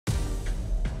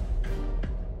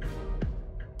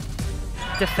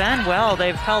defend well.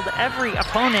 They've held every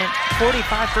opponent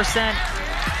 45%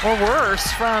 or worse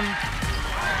from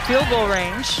field goal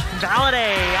range.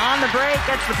 Valladay on the break,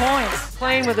 gets the points.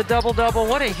 Playing with a double-double.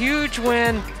 What a huge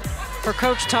win for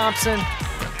Coach Thompson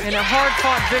and a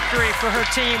hard-fought victory for her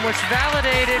team, which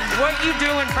validated what you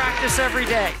do in practice every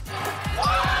day.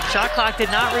 Shot clock did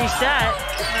not reset.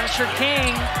 Not sure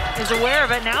King is aware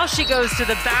of it. Now she goes to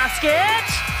the basket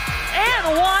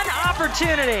and one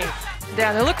opportunity.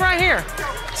 Down there, look right here.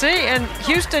 See, and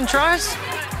Houston tries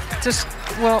to,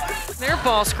 well, their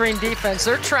ball screen defense,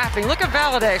 they're trapping. Look at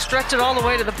Valladay, stretch it all the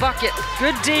way to the bucket.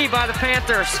 Good D by the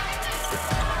Panthers.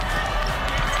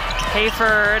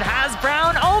 Hayford has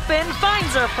Brown open,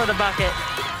 finds her for the bucket.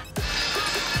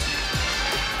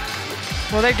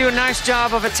 Well, they do a nice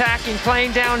job of attacking,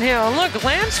 playing downhill. Look,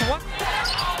 Lance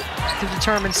to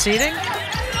determine seating.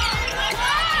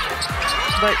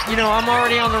 But, you know, I'm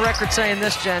already on the record saying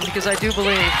this, Jen, because I do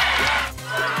believe.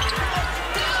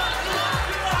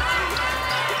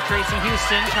 Tracy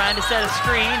Houston trying to set a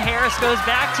screen. Harris goes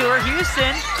back to her.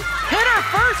 Houston hit her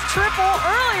first triple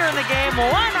earlier in the game.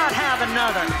 Well, why not have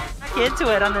another? Back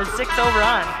into it on the 6-0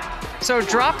 run. So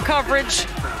drop coverage.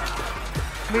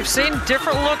 We've seen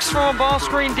different looks from a ball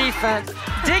screen defense.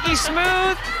 Diggy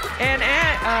Smooth and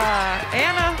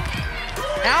Anna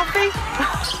Alfie.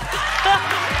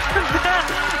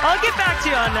 I'll get back to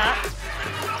you on that.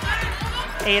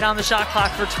 8 on the shot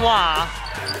clock for Trois.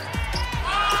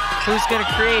 Who's going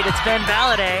to create? It's Ben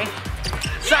Valladay.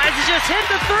 Decides to just hit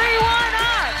the three. Why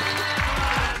not?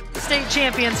 State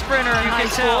champion sprinter in high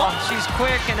school. She's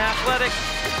quick and athletic.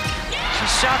 She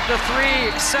shot the three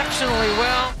exceptionally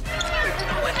well.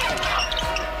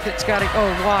 Pitt's got to go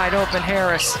wide open.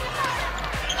 Harris.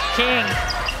 King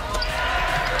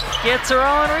gets her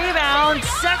own rebound.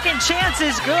 Second chance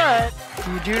is good.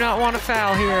 You do not want to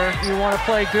foul here. You want to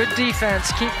play good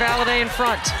defense. Keep Valladay in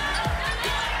front.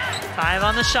 5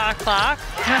 on the shot clock.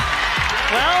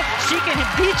 Well, she can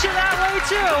beat you that way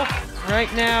too. Right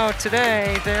now,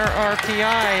 today, their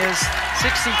RPI is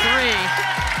 63.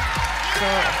 So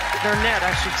their net,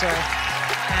 I should say.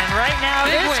 And right now,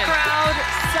 Big this win. crowd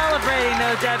celebrating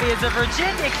though, Debbie, as the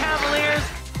Virginia Cavaliers